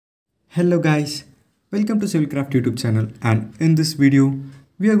Hello guys, welcome to Civilcraft YouTube channel, and in this video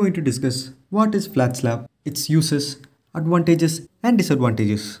we are going to discuss what is flat slab, its uses, advantages and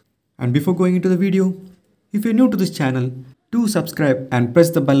disadvantages. And before going into the video, if you're new to this channel, do subscribe and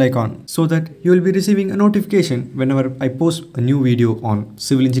press the bell icon so that you will be receiving a notification whenever I post a new video on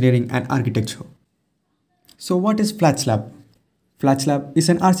civil engineering and architecture. So what is flat slab? Flat slab is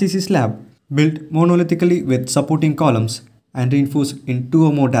an RCC slab built monolithically with supporting columns and reinforced in two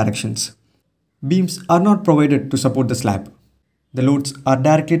or more directions. Beams are not provided to support the slab. The loads are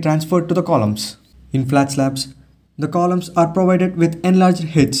directly transferred to the columns. In flat slabs, the columns are provided with enlarged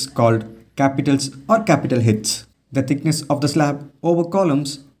heads called capitals or capital heads. The thickness of the slab over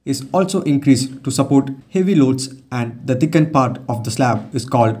columns is also increased to support heavy loads, and the thickened part of the slab is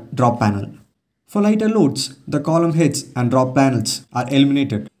called drop panel. For lighter loads, the column heads and drop panels are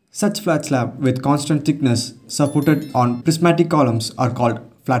eliminated. Such flat slab with constant thickness supported on prismatic columns are called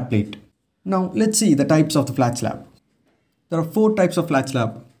flat plate. Now let's see the types of the flat slab. There are four types of flat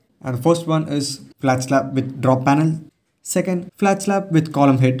slab, and the first one is flat slab with drop panel. Second, flat slab with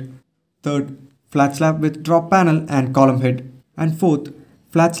column head. Third, flat slab with drop panel and column head. And fourth,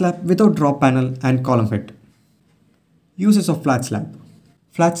 flat slab without drop panel and column head. Uses of flat slab.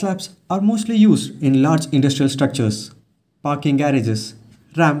 Flat slabs are mostly used in large industrial structures, parking garages,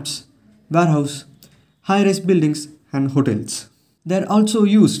 ramps, warehouse, high-rise buildings and hotels. They are also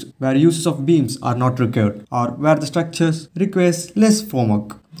used where uses of beams are not required or where the structures requires less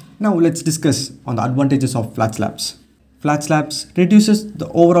formwork. Now let's discuss on the advantages of flat slabs. Flat slabs reduces the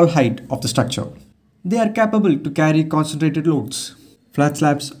overall height of the structure. They are capable to carry concentrated loads. Flat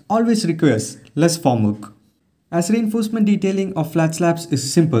slabs always requires less formwork. As reinforcement detailing of flat slabs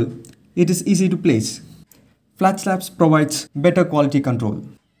is simple, it is easy to place. Flat slabs provides better quality control.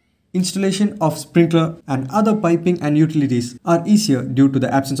 Installation of sprinkler and other piping and utilities are easier due to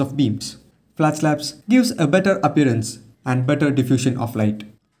the absence of beams. Flat slabs gives a better appearance and better diffusion of light.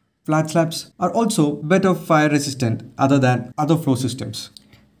 Flat slabs are also better fire resistant other than other floor systems.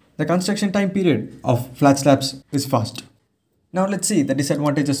 The construction time period of flat slabs is fast. Now let's see the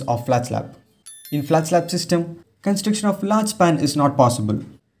disadvantages of flat slab. In flat slab system, construction of large span is not possible.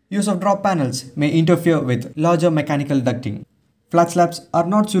 Use of drop panels may interfere with larger mechanical ducting. Flat slabs are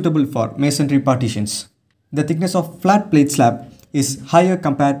not suitable for masonry partitions. The thickness of flat plate slab is higher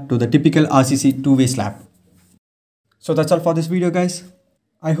compared to the typical RCC two-way slab. So that's all for this video guys.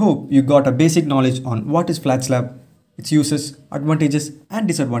 I hope you got a basic knowledge on what is flat slab, its uses, advantages and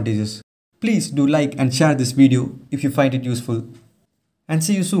disadvantages. Please do like and share this video if you find it useful. And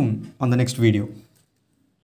see you soon on the next video.